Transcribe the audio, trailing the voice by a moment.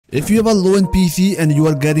If you have a low-end PC and you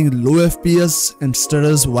are getting low FPS and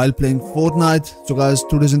stutters while playing Fortnite, so guys,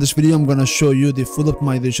 today in this video I'm gonna show you the full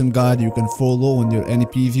optimization guide you can follow on your any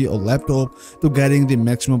PC or laptop to getting the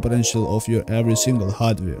maximum potential of your every single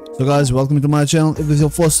hardware. So guys, welcome to my channel. If this is your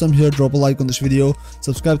first time here, drop a like on this video,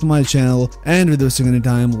 subscribe to my channel, and without wasting any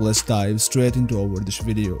time, let's dive straight into this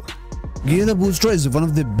video. GEARUPBOOSTER is one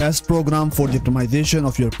of the best programs for the optimization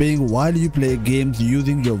of your ping while you play games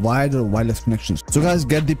using your wired or wireless connections. So guys,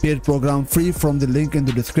 get the paid program free from the link in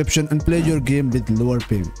the description and play your game with lower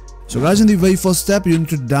ping. So guys, in the very first step, you need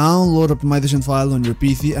to download optimization file on your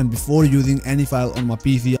PC, and before using any file on my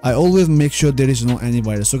PC, I always make sure there is no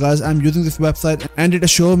antivirus. So guys, I'm using this website and it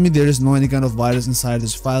assures me there is no any kind of virus inside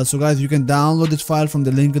this file. So guys, you can download this file from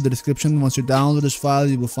the link in the description. Once you download this file,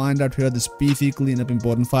 you will find out here this PC cleanup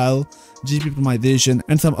important file, GPU optimization,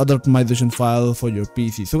 and some other optimization file for your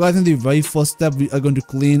PC. So guys, in the very first step, we are going to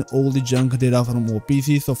clean all the junk data from our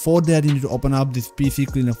PC. So for that, you need to open up this PC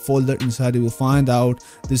cleanup folder. Inside, you will find out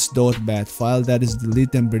this .bat file, that is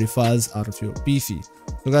delete temporary files out of your PC.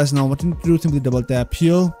 So guys, now what you need to do, simply double tap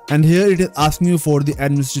here, and here it is asking you for the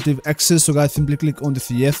administrative access. So guys, simply click on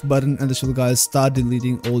this yes button and this will guys start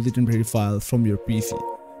deleting all the temporary files from your PC.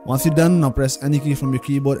 Once you're done, now press any key from your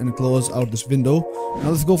keyboard and close out this window.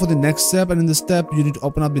 Now let's go for the next step, and in this step you need to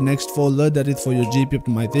open up the next folder, that is for your GPU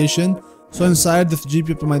optimization. So inside this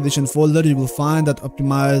GPU optimization folder, you will find that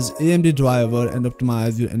optimize AMD driver and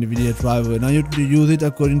optimize your NVIDIA driver. Now you have to use it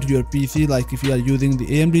according to your PC. Like if you are using the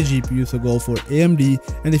AMD GPU, so go for AMD,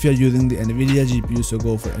 and if you are using the NVIDIA GPU, so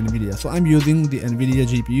go for NVIDIA. So I'm using the NVIDIA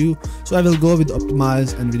GPU, so I will go with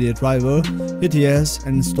optimize NVIDIA driver, hit yes,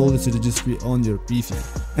 and install this registry on your PC.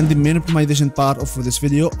 And the main optimization part of this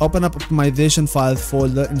video, open up optimization files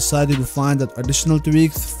folder. Inside you will find that additional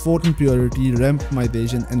tweaks, Fortnite priority, RAM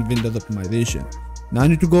optimization, and Windows optimization. Now you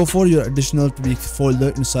need to go for your additional tweaks folder.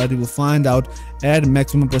 Inside you will find out add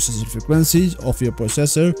maximum processor frequencies of your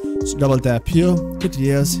processor. So double tap here, hit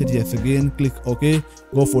yes again, click OK.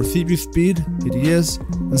 Go for CPU speed, hit yes,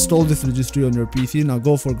 install this registry on your PC. Now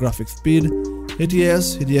go for graphics speed, hit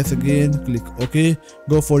yes again, click OK.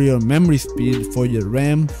 Go for your memory speed for your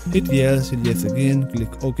RAM, hit yes again,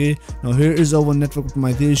 click OK. Now here is our network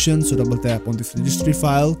optimization, so double tap on this registry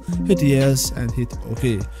file, hit yes and hit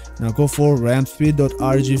OK. Now go for RAM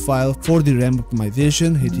speed.rg file for the RAM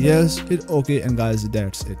optimization, hit yes, hit OK, and guys,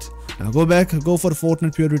 that's it. Now go back, go for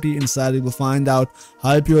Fortnite purity. Inside you will find out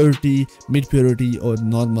high purity, mid purity, or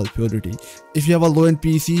normal purity. If you have a low-end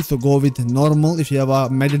PC, so go with normal. If you have a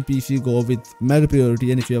mid-end PC, go with mid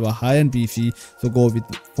purity, and if you have a high-end PC, so go with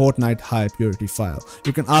Fortnite high purity file.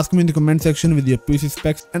 You can ask me in the comment section with your PC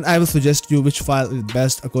specs, and I will suggest you which file is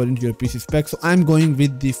best according to your PC specs. So I'm going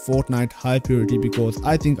with the Fortnite high purity because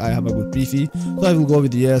I think I have a good PC, so I will go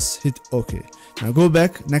with yes, hit OK. Now go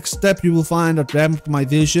back. Next step, you will find a RAM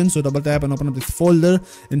optimization. So double tap and open up this folder.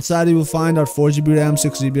 Inside you will find out 4GB RAM,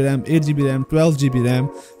 6GB RAM, 8GB RAM, 12GB RAM,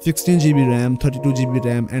 16GB RAM, 32GB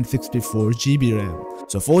RAM, and 64GB RAM.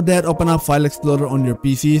 So for that, open up File Explorer on your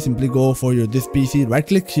PC. Simply go for your this PC, right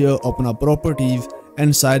click here, open up properties.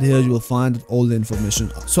 Inside here you will find all the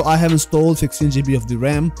information. So I have installed 16GB of the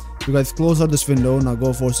RAM. You guys close out this window. Now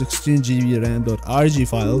go for 16GB RAM.rg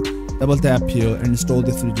file, double tap here and install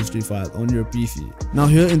this registry file on your PC. Now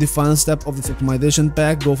here in the final step of this optimization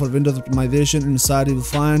pack, go for Windows optimization. Inside you will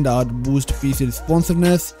find out boost PC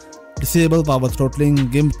responsiveness, disable power throttling,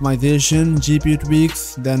 game optimization, GPU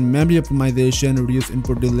tweaks, then memory optimization, reduce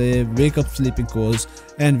input delay, wake up sleeping cores,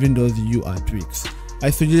 and Windows UI tweaks. I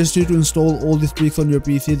suggest you to install all these tweaks on your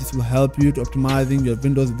PC. This will help you to optimizing your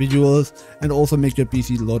Windows visuals and also make your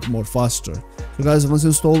PC a lot more faster. So guys, once you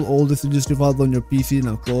install all these registry files on your PC,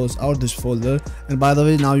 now close out this folder. And by the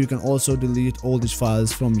way, now you can also delete all these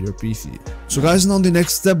files from your PC. So guys, now the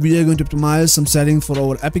next step, we are going to optimize some settings for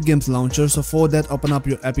our Epic Games launcher. So for that, open up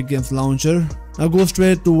your Epic Games launcher. Now go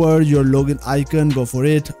straight toward your login icon, go for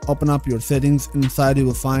it, open up your settings. Inside you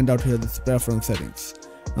will find out here this preference settings.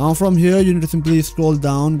 Now from here you need to simply scroll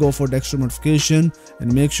down, go for desktop notification,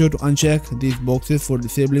 and make sure to uncheck these boxes for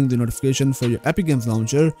disabling the notification for your Epic Games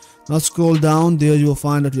launcher. Now scroll down, there you will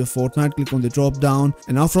find out your Fortnite, click on the drop down,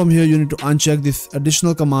 and now from here you need to uncheck this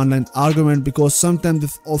additional command line argument, because sometimes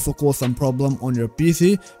this also cause some problem on your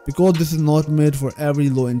PC, because this is not made for every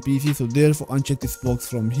low-end PC. So therefore uncheck this box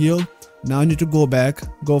from here. Now you need to go back,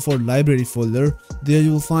 go for library folder. There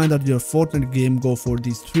you will find out your Fortnite game, go for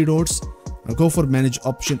these three dots. Now go for manage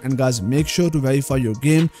option, and guys, make sure to verify your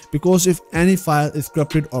game, because if any file is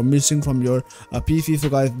corrupted or missing from your PC, so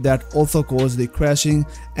guys, that also causes the crashing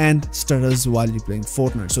and stutters while you're playing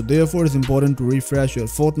Fortnite. So therefore it's important to refresh your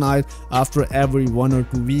Fortnite after every 1 or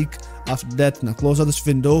 2 weeks. After that, now close out this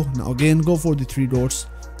window. Now again, go for the 3 dots,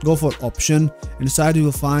 go for option. Inside you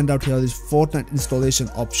will find out here this Fortnite installation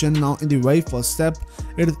option. Now in the very first step,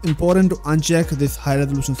 it is important to uncheck this high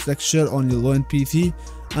resolution texture on your low-end PC.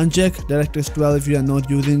 Uncheck DirectX 12 if you are not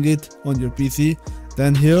using it on your PC.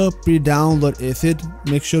 Then here, pre-download asset,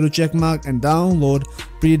 make sure to check mark and download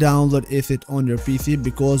pre-download asset on your PC,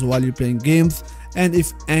 because while you're playing games, and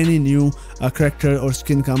if any new character or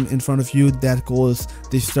skin come in front of you, that causes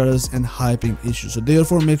the stutters and hyping issues. So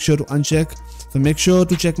therefore make sure to uncheck. So make sure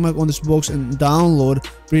to check mark on this box and download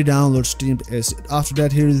pre-download streamed asset. After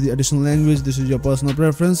that, here is the additional language. This is your personal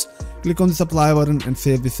preference. Click on the supply button and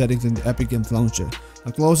save the settings in the Epic Games Launcher.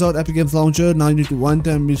 Now close out Epic Games Launcher. Now you need to one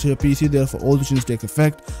time restart your PC, therefore all the changes take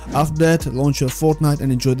effect. After that, launch your Fortnite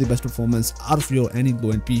and enjoy the best performance out of your any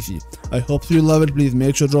low-end PC. I hope you love it. Please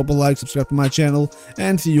make sure to drop a like, subscribe to my channel,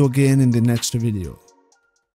 and see you again in the next video.